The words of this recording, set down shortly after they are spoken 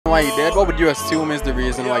why he did? What would you assume is the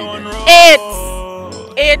reason why he did?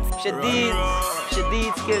 She did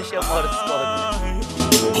kill your mother's son.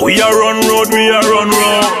 We are run road,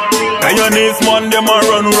 Guyanese man, them a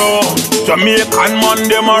run road. Jamaican man,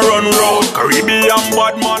 them a run road. Caribbean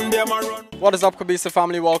bad man, them a run. What is up, Kabisa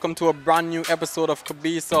family? Welcome to a brand new episode of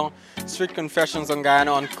Kabisa Street Confessions on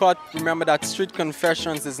Guyana Uncut. Remember that Street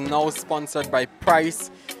Confessions is now sponsored by Price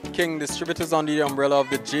King Distributors under the umbrella of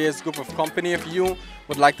the J's Group of Company. If you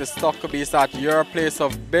would like to stock Kabisa at your place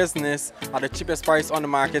of business at the cheapest price on the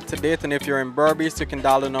market to date, and if you're in Berbice, you can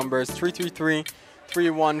dial the numbers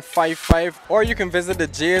 333-3155, or you can visit the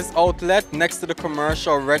J's outlet next to the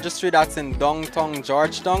commercial registry that's in downtown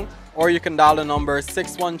Georgetown, or you can dial the number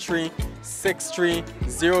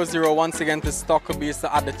 613-6300 once again to stock Kabisa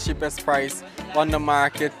at the cheapest price on the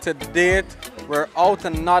market to date. We're out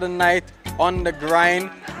another night on the grind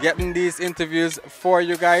getting these interviews for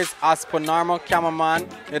you guys. As per normal, cameraman,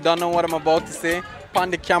 you don't know what I'm about to say, pan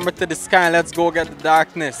the camera to the sky and let's go get the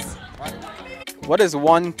darkness. What is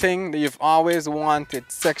one thing that you've always wanted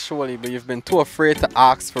sexually but you've been too afraid to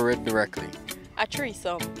ask for it directly? A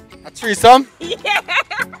threesome. A threesome? Yeah.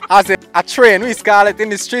 I said a train. We call it in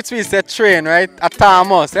the streets, we said train, right? A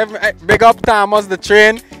Thomas. Big up Thomas the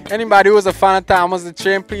train. Anybody who's a fan of Thomas the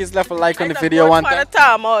train, please left a like on the video one time.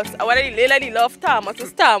 Thomas. I want to love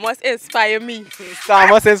Thomas. Thomas inspire me.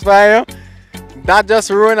 Thomas inspire you? That just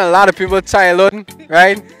ruined a lot of people's childhood,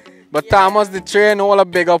 right? But yeah. Thomas the train, all a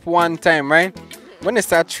big up one time, right? When they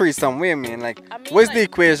start threesome, wait a minute, what's the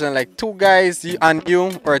equation? Like two guys and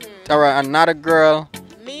you, or another girl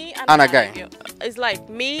me and a guy? It's like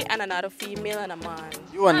me and another female and a man.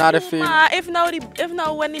 You another female? If now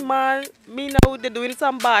when the man, me now they're doing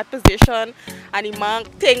some bad position and the man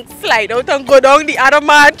thing slide out and go down, the other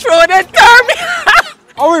man throw and turn me.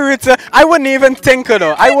 Oh, Rita, I wouldn't even think of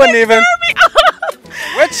though. I wouldn't even.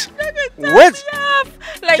 Which?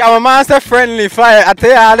 Like, cameraman's a friendly fire. I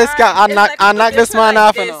tell you all this guy, I knock this man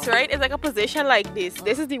off. This, right? It's like a position like this.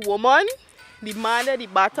 This is the woman, the man at the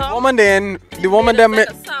bottom. The woman then, the woman then. Like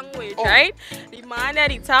a sandwich, right? The man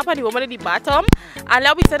at the top and the woman at the bottom. And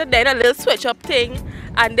now we said then a little switch up thing.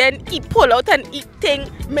 And then he pull out and he thing,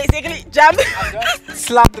 basically jam.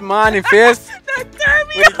 Slap the man in the face. That turn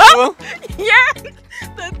me up. Yeah.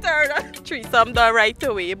 The third threesome done right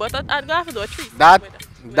away. But I'd have to do a threesome.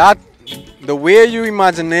 The way your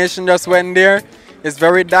imagination just went there is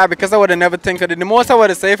very dark, because I would have never think of it. The most I would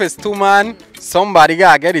have said, if it's two man, somebody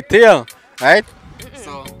gotta get it tail, right?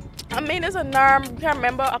 So I mean, it's a norm. You can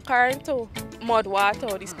remember occurring to Mordok,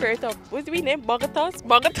 or the spirit of, what's the name? Bogatus?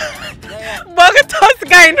 Bogatus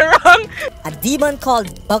kind of wrong. A demon called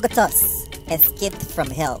Bogatus escaped from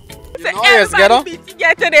hell. You know everybody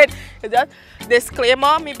getting it. Just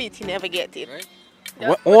disclaimer, me BT never get it. Right?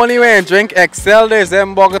 Only when you drink Excel, there's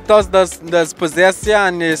them Bogatus does possess you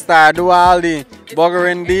and they start do all the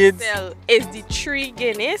buggering deeds. Excel is the 3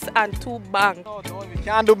 Guinness and 2 banks. No, we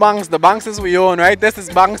can't do banks. The banks is we own, right? This is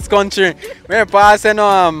banks country. When passing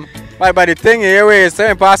by the thing here, we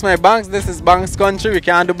say pass my banks. This is banks country. We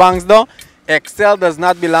can't do banks though. Excel does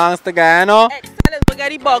not belong to Guyana. Excel is what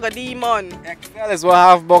the bugger demon. Excel is what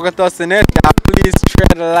have Bogatus in it. Please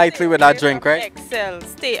tread lightly with that drink, right? Excel.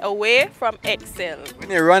 Stay away from Excel. When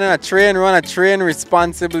you're running a train, run a train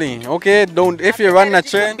responsibly. Okay? Don't, if you're running a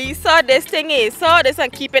train. So this thing is, so this and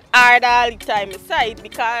keep it hard all the time aside,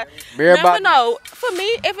 because never know. For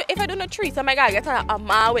me, if I do a threesome, I gotta get a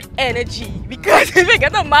man with energy. Because if I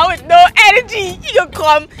get a man with no energy, he can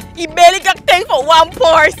come, he barely got things for one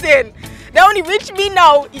person. They only reach me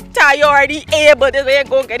now, he tired already able. This way I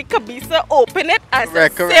go get the Kabisa, open it and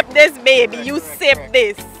sip this baby. You sip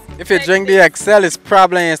this. If you drink the Excel, it's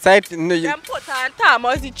probably inside. Then put on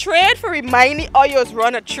Thomas the trade for reminding all you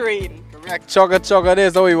run a train. Correct. Chugga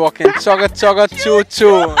this how we walking. Chugga choo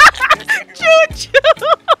choo. Choo choo.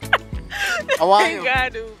 I want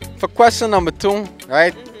you. For question number 2,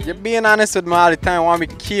 right? You're being honest with me all the time. I want me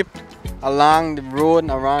to keep along the road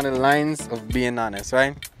and around the lines of being honest,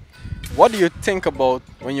 right? What do you think about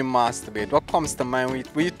when you masturbate? What comes to mind? What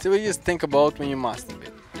do you just think about when you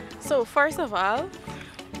masturbate? So first of all,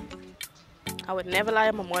 I would never lie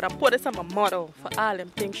to my mother. Put this on my motto for all them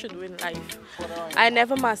things she do in life. I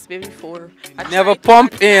never masturbated before. Never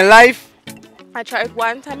pump in life? I tried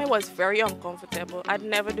one time. It was very uncomfortable. I'd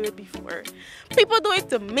never do it before. People do it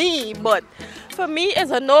to me, but for me,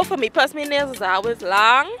 it's a no for me. Plus, my nails is always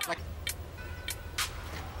long.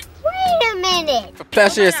 Wait a minute. For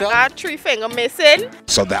pleasure yourself? I got 3 fingers missing.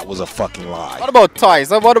 So that was a fucking lie. What about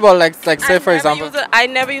toys? What about like say for example? I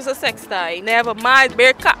never use a sex toy. Never. My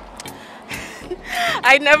bear cat.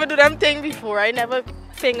 I never do them thing before. I never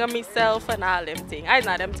finger myself and all them thing. I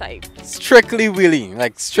not them type. Strictly willy,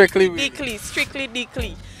 like strictly willy. Dickly, strictly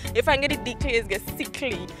dickly. If I get it dickly, it gets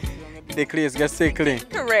sickly. Dickly is get sickly.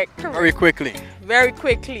 Correct. Very quickly. Very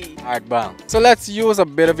quickly. Alright, bam. So let's use a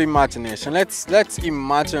bit of imagination. Let's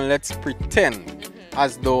imagine, let's pretend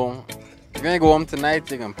as though you're gonna go home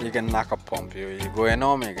tonight, you're gonna knock a pump. You're going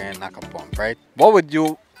home, you're gonna knock a pump, right? What would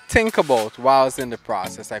you think about whilst in the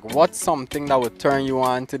process? Like, what's something that would turn you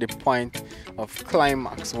on to the point of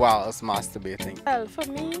climax whilst masturbating? Well, for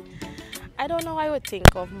me, I don't know. I would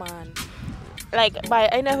think of, man. Like,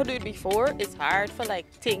 I never do it before. It's hard for like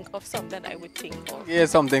think of something I would think of. Yeah,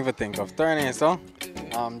 something to think of. Turn it, so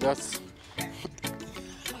just.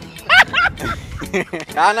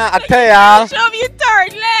 Yana, I tell y'all. Show me your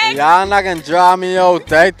third leg. Y'all not gonna draw me out,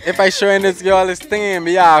 right? If I showing this girl this thing in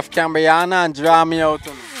behalf, can be Yana and draw me out.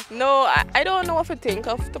 No, I don't know what to think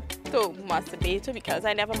of to masturbate to because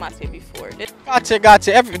I never masturbated before.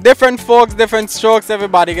 Gotcha. Different folks, different strokes,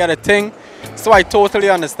 everybody got a thing. So I totally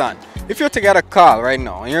understand. If you're to get a call right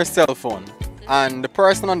now on your cell phone and the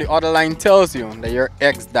person on the other line tells you that your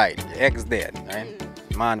ex died, your ex dead,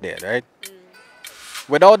 right? Man dead, right?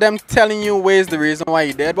 Without them telling you where's the reason why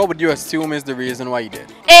he dead, what would you assume is the reason why he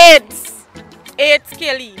dead? AIDS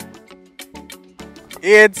Kelly.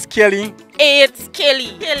 AIDS Kelly. AIDS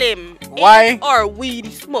Kelly. Kill him. Why? AIDS or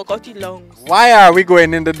weed smoke out his lungs. Why are we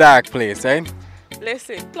going in the dark place, right?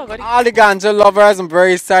 Listen, plug out the All the ganja lovers, I'm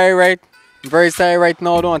very sorry, right? I'm very sorry right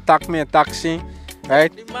now, don't attack me, attack she,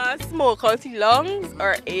 right? The man smoke out his lungs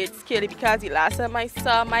or AIDS Kelly because the last time I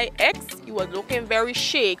saw my ex, he was looking very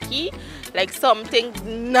shaky, like something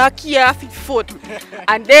knock you off his foot.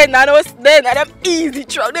 And then them easy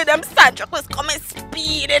truck, then them sand truck was coming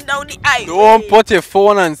speeding down the highway. Don't put your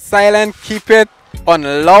phone on silent, keep it on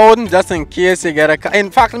loud just in case you get a call. In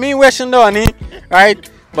fact, me wishing down, right?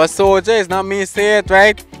 But soldier, it's not me say it,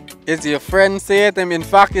 right? It's your friend say it, and in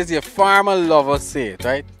fact, it's your farmer lover say it,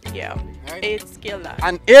 right? Yeah, Right. AIDS killer.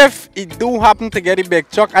 And if it do happen to get a big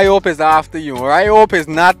truck, I hope it's after you, or I hope it's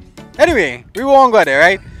not. Anyway, we won't go there,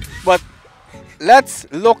 right? But let's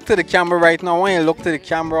look to the camera right now. I want you to look to the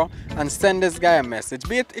camera and send this guy a message.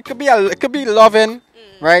 It could be loving,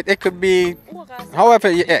 right? It could be however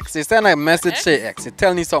your ex. You send a message to your ex. You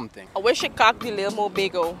tell me something. I wish it cocked a little more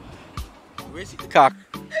bigger. Wish it cock.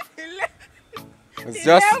 It's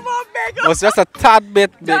just a tad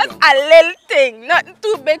bit bigger. Just a little thing, nothing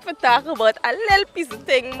too big for talk about. A little piece of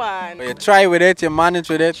thing, man. But you try with it, you manage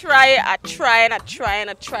with it. I try.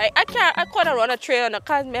 I can't run a train on the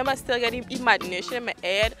cause remember I still get imagination in my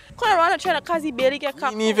head. Can't run a train on the cause he barely get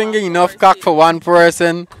cock. You didn't even get enough cock for one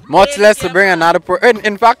person, much less to bring another person.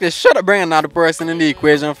 In fact, they should have bring another person in the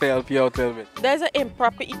equation for help you out a little bit. There's an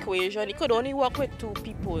improper equation. It could only work with two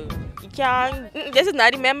people. You can't. This is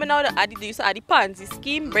not remember now the use of the Pansy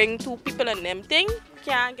scheme. Bring two people and them thing.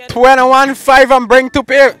 Can't get 21.5 and bring two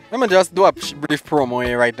people. Let me just do a brief promo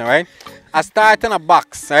here right now, right? I start in a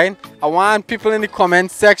box, right? I want people in the comment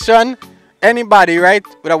section, anybody, right,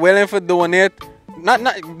 that are willing for donate. Not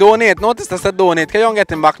donate. Notice that's a donate. Because you don't get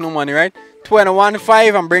back no money, right?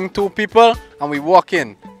 21.5 and bring two people and we walk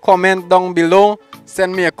in. Comment down below.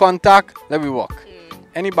 Send me a contact. Let me walk.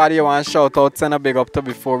 Anybody you want to shout out, send a big up to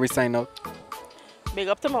before we sign out. big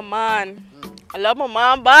up to my man. I love my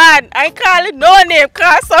man bad. I ain't call it no name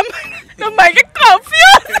because some might get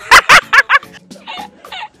confused.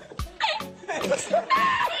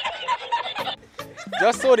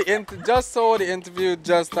 Just so the interview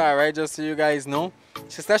just started, right? Just so you guys know.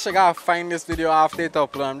 She said she gotta find this video after it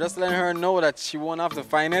upload. I'm just letting her know that she won't have to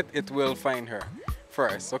find it. It will find her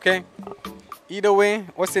first, okay? Either way,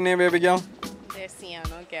 what's your name, baby girl?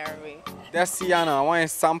 Desiano Gary. Desiano, I want you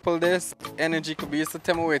to sample this. Energy Kabisa.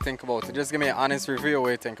 Tell me what you think about it. Just give me an honest review what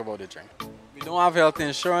you think about the drink. If you don't have health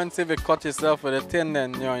insurance, if you cut yourself with a tin,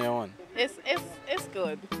 then you're on your own. It's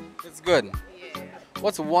good. It's good. Yeah.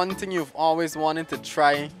 What's one thing you've always wanted to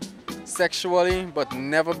try sexually but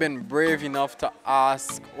never been brave enough to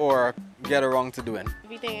ask or get around to doing?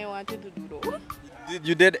 Everything I wanted to do though.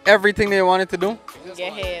 You did everything they wanted to do?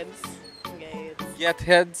 Get heads. Get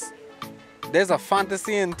heads. There's a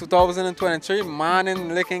fantasy in 2023, man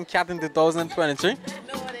in licking cat in 2023.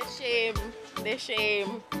 No, they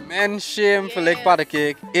shame. Men shame for lick pot of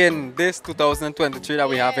cake in this 2023 that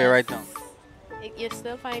we have here right now. You're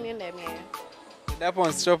still finding them, yeah. That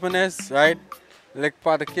one stupidness, right? Lick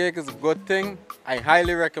pot of cake is a good thing. I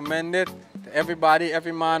highly recommend it to everybody,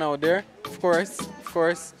 every man out there. Of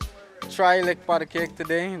course. Try lick pot of cake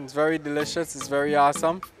today. It's very delicious. It's very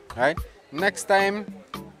awesome. Right? Next time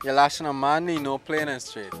you're lashing a man, you know, plain and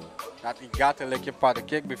straight. that he got to lick your pot of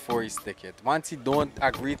cake before he stick it. Once he don't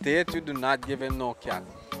agree to it, you do not give him no cat.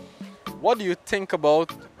 What do you think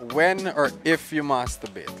about when or if you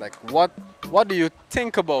masturbate? Like what do you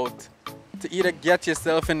think about to either get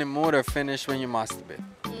yourself in the mood or finish when you masturbate?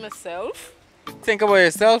 Myself? Think about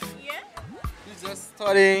yourself? Yeah. You just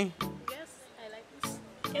study Yes, I like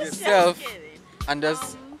this. yourself and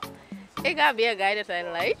just It gotta be a guy that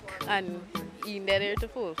I like and in there to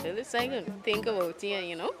fulfill it. So I can think about it,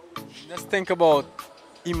 you know? just think about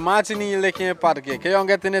imagining you licking a pot of cake. You don't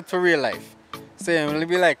get in it for real life. So you'll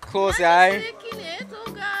be like close your eye. Licking it,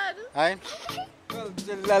 oh God. Right?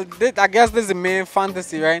 Well, I guess this is the main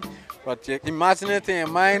fantasy, right? But you imagine it in your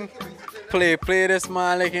mind. Play this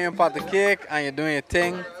man licking a pot of cake and you're doing your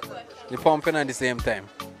thing. You're pumping at the same time.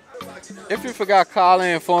 If you forgot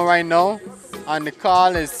calling your phone right now and the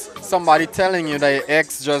call is somebody telling you that your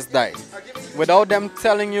ex just died, without them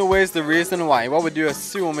telling you where's the reason why, what would you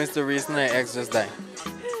assume is the reason that your ex just died?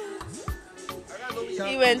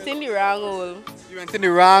 He went in the wrong hole. You went in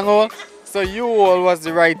the wrong hole, so you hole was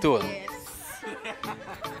the right hole. She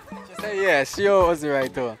said, yeah, she was the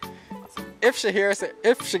right hole. If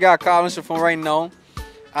she got a call on her phone right now,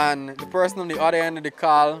 and the person on the other end of the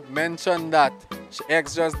call mentioned that she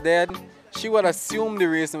ex just dead, she would assume the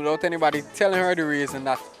reason without anybody telling her the reason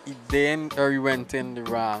that he didn't or he went in the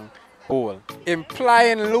wrong hole.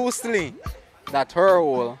 Implying loosely that her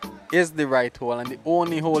hole is the right hole and the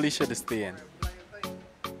only hole he should stay in.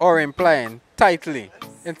 Or implying tightly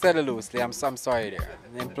instead of loosely. I'm sorry there.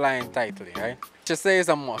 Implying tightly, right? She says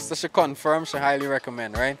a must. So she confirms, she highly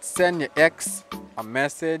recommend, right? Send your ex a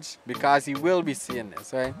message because he will be seeing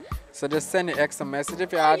this, right? So just send your ex a message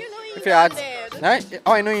if you had, right?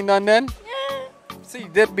 Oh, I know you done then? Yeah. So he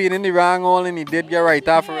did beat in the wrong hole and he did get right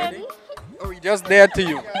off already? Or he just dead to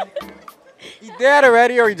you? He dead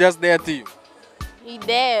already or he just dead to you? He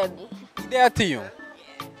dead. He dead to you?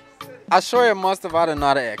 I'm sure you must have had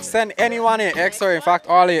another ex. Send anyone your ex or in fact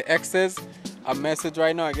all your exes a message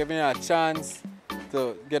right now. I'm giving you a chance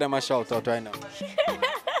to get them a shout out right now.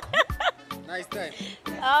 Nice time.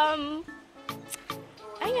 I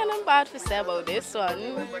ain't got nothing bad to say about this one.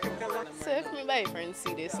 So if my boyfriend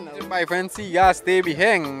see this now. If my friend see you, stay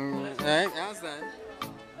behind. Right? You understand?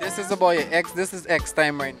 This is about your ex. This is ex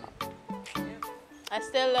time right now. I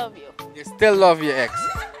still love you. You still love your ex.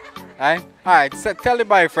 Right? Alright, so tell the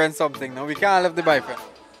boyfriend something now. We can't leave the boyfriend.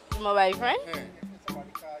 My boyfriend? Yeah.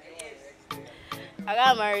 I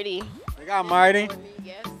got married. You got married?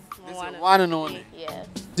 Yes. This is one and only. Yes.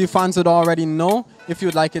 The fans would already know. If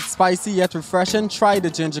you'd like it spicy yet refreshing, try the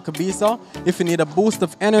ginger Kabisa. If you need a boost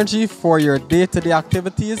of energy for your day-to-day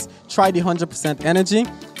activities, try the 100% energy.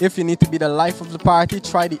 If you need to be the life of the party,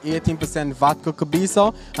 try the 18% vodka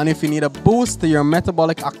Kabisa. And if you need a boost to your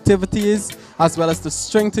metabolic activities, as well as to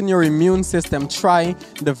strengthen your immune system, try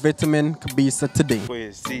the vitamin Kabisa today.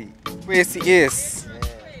 Yes.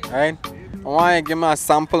 Alright? I want you to give me a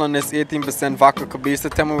sample on this 18% vodka Kabisa.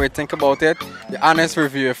 Tell me what you think about it. The honest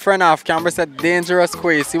review. A friend off camera said dangerous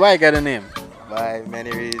Quasi. Why you get a name? By many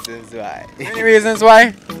reasons why. Any reasons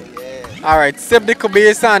why? Yeah. Alright, sip the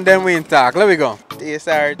Kabisa and then we in talk. Let me go. Tastes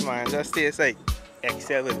hard, man. Just tastes like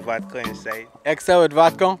Excel with vodka inside. Excel with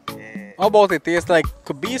vodka? Yeah. How about it taste like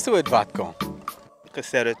Kabisa with vodka?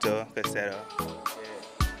 Casero too. Casero.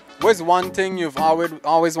 What's one thing you've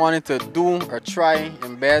always wanted to do or try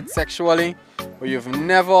in bed sexually, or you've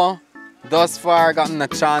never thus far gotten a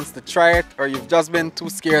chance to try it, or you've just been too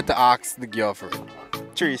scared to ask the girl for it?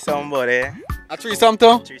 Threesome, buddy. A threesome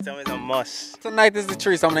too? Threesome is a must. Tonight is the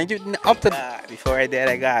threesome night. You up to Before I did,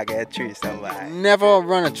 I gotta get a threesome, boy. never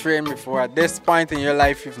run a train before. At this point in your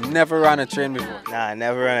life, you've never run a train before. Nah, I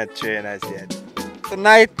never run a train as yet.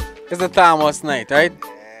 Tonight is the Thomas night, right?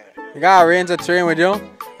 You gotta arrange a train with you.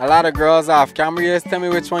 A lot of girls off camera. Just tell me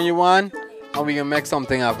which one you want, and we can make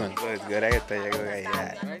something happen. Good, good. I can tell you, go right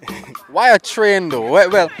here. Why a train though?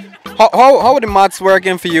 Well, how the maths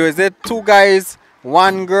working for you? Is it 2 guys,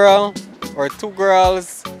 1 girl, or 2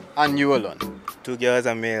 girls and you alone? 2 girls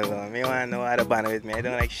and me alone. Me wanna know how to band with me. I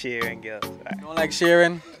don't like sharing girls. Don't like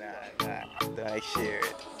sharing? Nah, don't like sharing.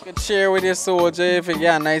 You could share with your soldier if you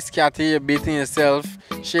get a nice cat here, you're beating yourself.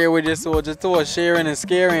 Share with your soldier too. Sharing is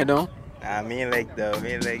scary, you know? Nah, me like though.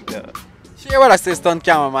 Share with assistant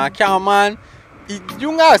cameraman. Cameraman,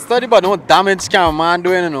 you gotta study but don't damage cameraman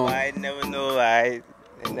doing, you know. I never know. I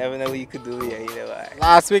never know what you could do here, you know.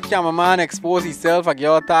 Last week, cameraman exposed himself like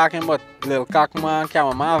you're talking about little cockman.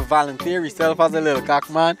 Cameraman volunteer himself as a little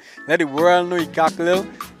cockman. Let the world know he cock little,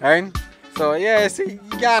 right? So yeah, see,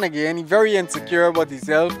 he gone again. He's very insecure about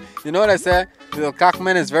himself. You know what I say? Little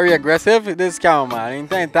cockman is very aggressive. This cameraman,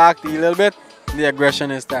 he ain't talk to you a little bit. the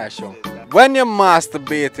aggression is that show. When you're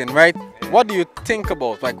masturbating, right? What do you think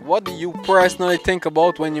about? Like, what do you personally think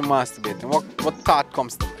about when you're masturbating? What thought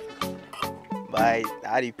comes to mind? But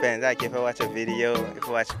that depends. Like if I watch a video, if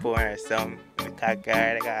I watch porn or something, the cock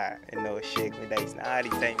guard, shake me dice. Not all the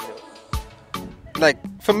time though. Like,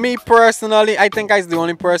 for me personally, I think I'm the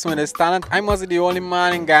only person with this talent. I must be the only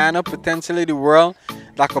man in Guyana, potentially the world,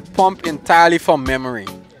 that could pump entirely from memory.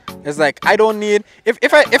 It's like, I don't need...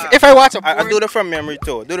 If I watch a porn... I do it from memory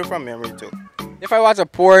too. If I watch a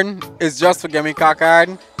porn, it's just to get me cock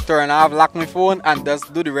hard, turn off, lock my phone, and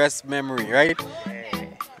just do the rest memory, right?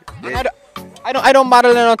 Yeah. I don't bother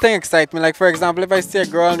let nothing excite me. Like, for example, if I see a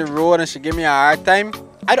girl on the road and she give me a hard time,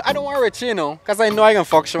 I don't worry with she, because I know I can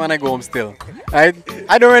fuck she when I go home still. Right?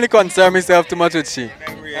 I don't really concern myself too much with she.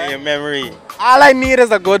 Memory. All I need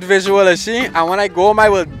is a good visual of she, and when I go home, I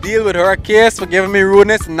will deal with her case for giving me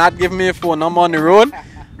rudeness and not giving me a phone number on the road.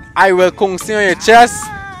 I will kung see on your chest,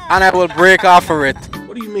 and I will break off for it.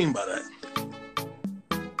 What do you mean by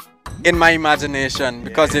that? In my imagination,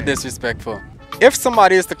 because you're disrespectful. If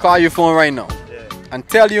somebody is to call your phone right now and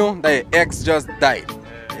tell you that your ex just died,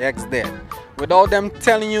 your ex dead, without them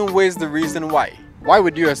telling you where's the reason why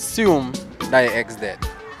would you assume that your ex dead?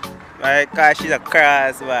 Because she's a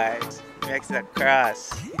cross, boy. My ex is a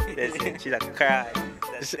cross. She's a cross.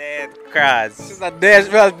 She's a dead cross. She's a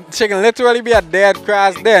dead, well, she can literally be a dead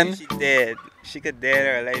cross then. She dead. She could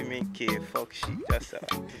dead her like me kid. Fuck she just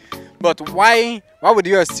But why would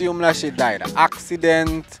you assume that she died? An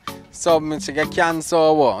accident? Something, she get cancer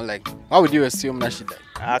or what? Like, why would you assume that she died?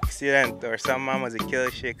 Accident or some man was a kill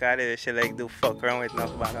she she like do fuck around with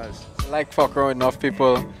enough banners. Like fuck around with enough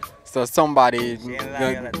people, so somebody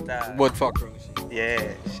would fuck around.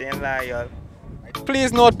 Yeah, she ain't loyal.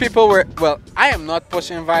 Please note, people, well, I am not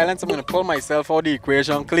pushing violence. I'm going to pull myself out of the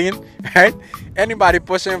equation clean, right? Anybody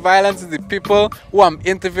pushing violence is the people who I'm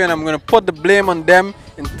interviewing. I'm going to put the blame on them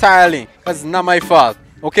entirely, because it's not my fault.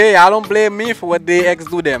 Okay, y'all don't blame me for what they ex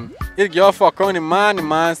do them. If y'all fuck around the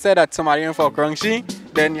man said that somebody didn't fuck around she,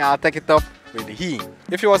 then y'all take it up with the he.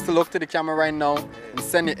 If you was to look to the camera right now and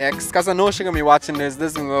send your ex, because I know she's going to be watching this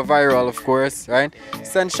is going to go viral, of course, right?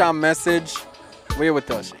 Send her a message. What you would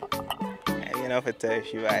tell she? You know for tell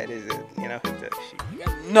she, right? Is it? You know for tell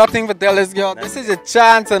she. Nothing for tell this girl. This is your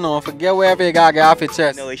chance, you know. Forget wherever you gotta get off your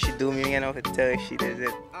chest. You know what she do me, you know for tell she, is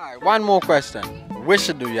it? Alright, one more question. What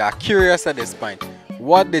she do? You are curious at this point.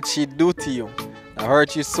 What did she do to you that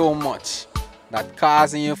hurt you so much that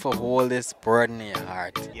causing you to hold this burden in your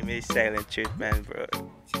heart? Give me the silent treatment, bro.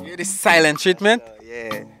 Give you the silent treatment?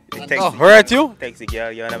 Yeah. It hurt you? Text the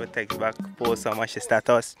girl, you never text back, post so much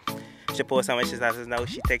status. She post so much status now,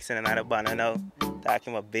 she texting another banner now.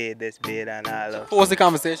 Talking about bed, this bed and all of. Post the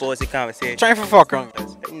conversation? Post the conversation. Trying for fuck around?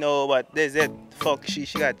 No, but there's it. Fuck, she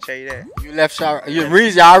got try there. You left shower.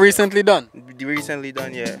 Y'all recently done? Recently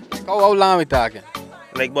done, yeah. Like, how long we talking?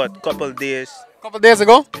 Like, but couple days. Couple days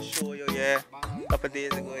ago? Show you, yeah. Couple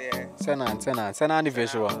days ago, yeah. Send on the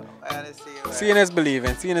visual. Seeing is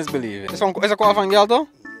believing, seeing is believing. Is a call from girl though?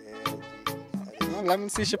 Yeah. Well, let me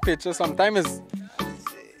see your picture. Sometimes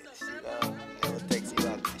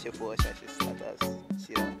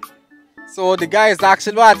so the guy is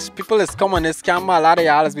actually watch. People is come on this camera. A lot of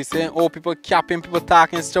y'all is be saying, oh, people capping, people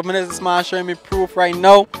talking stuff. And this man showing me proof right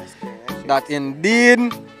now that indeed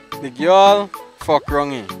the girl fuck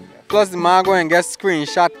wrong. Plus the man go and get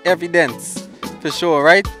screenshot evidence for sure,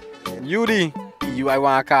 right? You I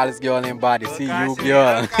wanna call this girl in body. See you,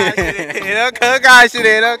 girl. Don't cash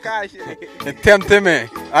it. It tempted me,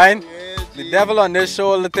 right? The devil on this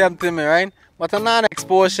shoulder tempted me, right? But I'm not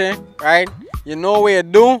exposure, right? You know what you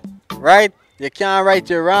do, right? You can't right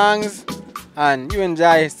your wrongs, and you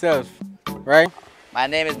enjoy yourself, right? My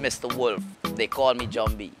name is Mr. Wolf. They call me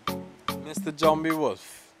Jumbie. Mr. Jumbie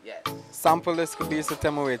Wolf. Yes. Sample this could be so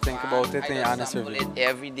tell me what you think about it in your honest sample review. it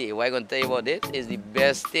every day. What I'm going to tell you about it is the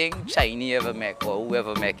best thing Chinese ever make or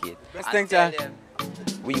whoever make it. Best And thing, tell Chai. them,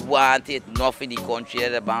 we want it not for the country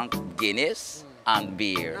at the bank, Guinness and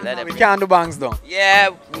beer. Let them We can't do bangs though. Yeah,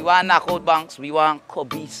 we want knockout banks. We want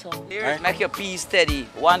Kabisa. Right. Make your piece steady.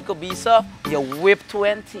 One Kabisa, you whip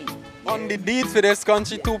 20. On the deed for this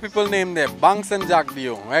country, two people named there, Banks and Jack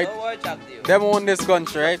Dio, right? No word, Jack Deal. Them own this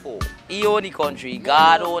country, right? He own the country.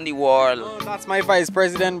 God own the world. No, that's my vice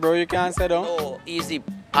president, bro. You can't say that. No, he's the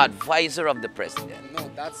advisor of the president. No,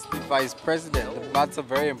 that's the vice president. That's a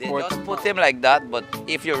very They important. just put him like that, but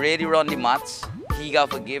if you really run the maths, he got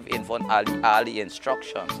to give in front all the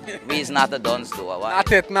instructions. We is not a dunce though.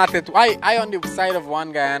 Not it. I on the side of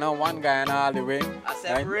one Guyana all the way. I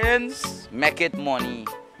said, right? friends, make it money.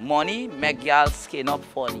 Money make y'all skin up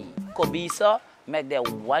funny. Kabisa, make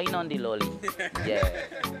them wine on the lolly. Yeah.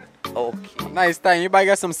 Okay. Nice time. You might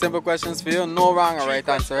get some simple questions for you. No wrong or right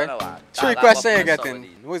answer, right? 3 questions you getting.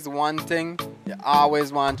 What's one thing you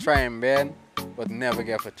always want to try in bed, but never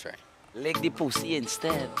get for try? Lick the pussy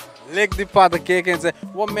instead. Lick the pot of cake and say,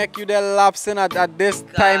 what make you that lapsing at this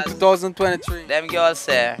time, 2023? Them girls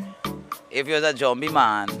say, if you're a zombie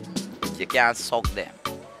man, you can't suck them.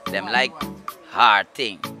 Them like hard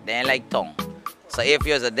thing. They ain't like tongue. So if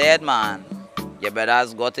you're a dead man, you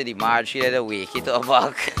better go to the march here to wake it up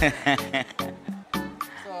back.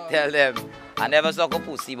 Tell them, I never suck a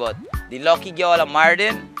pussy, but the lucky girl I'm married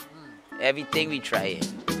in, everything we try it.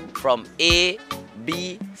 From A,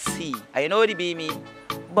 B, C. I know the B me,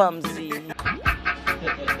 Bumsy.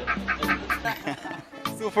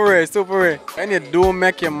 Super Ray, Super Ray. When you do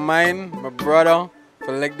make your mind, my brother,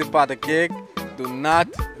 for lick the pot of cake, do not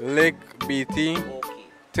lick BT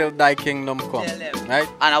till thy kingdom come. Right?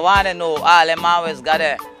 And I want to know, all them always got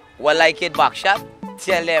a well like it back shot.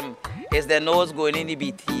 Tell them, is the nose going in the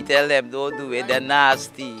BT? Tell them, don't do it, they're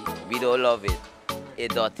nasty. We don't love it.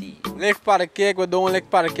 It's dirty. Lick pot of cake, we don't lick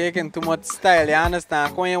pot of cake in too much style, you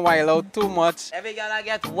understand? When you wild out too much. Every girl I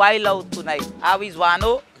get wild out tonight. I always want to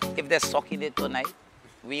know if they're sucking it tonight.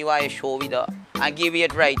 We want to show with her and give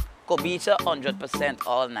it right. Kabisa 100%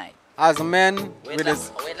 all night. As men, with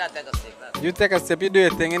this, you take a sip, you do your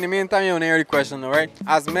thing. In the meantime, you don't hear the question, alright?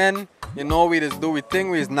 As men, you know we just do we thing,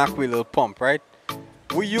 we just knock with a little pump, right?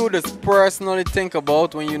 What you just personally think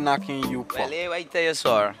about when you knocking you pump? Well, I tell you,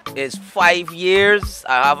 sir, it's 5 years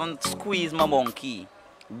I haven't squeezed my monkey.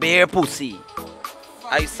 Bare pussy.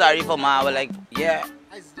 I'm sorry for my, like, yeah.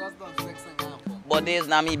 But this is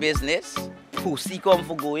not my business. Pussy come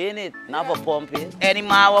for go in it, not for pump it. Any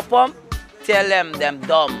man will pump, tell them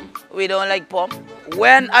dumb. We don't like pump.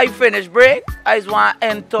 When I finish break, I just want to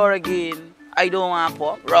enter again. I don't want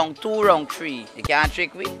pump. Round 2, round 3. You can't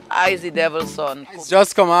trick me. I is the devil's son. It's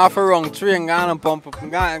just come off a round 3 and gone and pump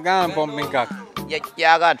me cock.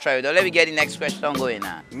 Yeah, I gotta try it. Let me get the next question going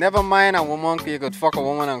on. Never mind a woman, you could fuck a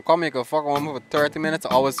woman and come. You could fuck a woman for 30 minutes,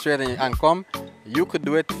 hours straight and come. You could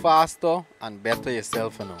do it faster and better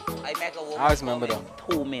yourself, you know. I make a woman I always remember that.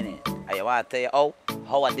 2 minutes. I want to tell you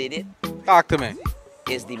how I did it. Talk to me.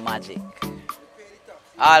 It's the magic.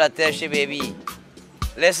 All I tell you, baby.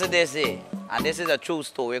 Listen to this here. And this is a true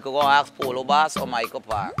story. You could go ask Polo Boss or Michael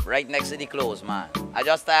Park. Right next to the clothes, man. I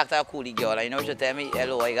just talked to a coolie girl. I know she tell me,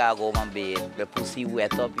 hello, I gotta go my bed. My pussy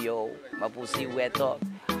wet up, yo. My pussy wet up.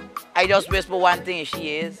 I just whisper one thing,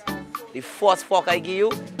 she is. The first fuck I give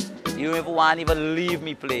you, you don't even want to even leave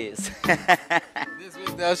me place. This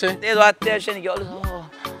will tell you? This is what I tell you. The girl, oh,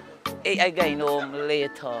 hey, I got home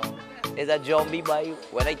later. There's a zombie by you.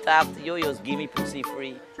 When I talk to you, you just give me pussy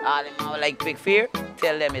free. All them out like big fear,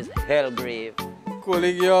 tell them it's hell brave.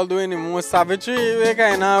 Coolie girl doing the most savagery we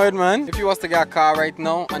can have it, man. If you was to get a car right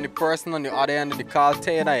now and the person on the other end of the call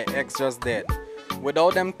tell you that your ex just dead,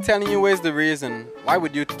 without them telling you where's the reason, why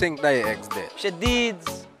would you think that your ex dead? She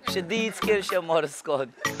did kill your mother's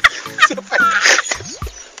God.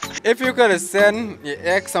 If you could have sent your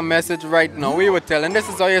ex a message right now, we would tell, and this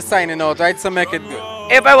is how you're signing out, right? So make it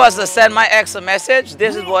good. If I was to send my ex a message,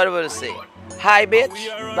 this is what I would say. Hi,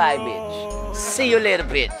 bitch. Bye, bitch. See you later,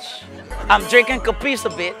 bitch. I'm drinking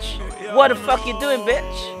Kabisa'S, bitch. What the fuck you doing,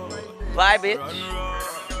 bitch? Bye, bitch.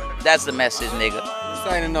 That's the message, nigga.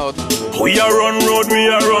 Signing out. We are run road, we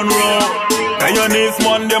are run road. Guyanese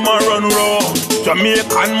man, them a run road.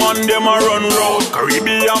 Jamaican man, them a run road.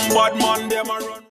 Caribbean bad man, them a run road.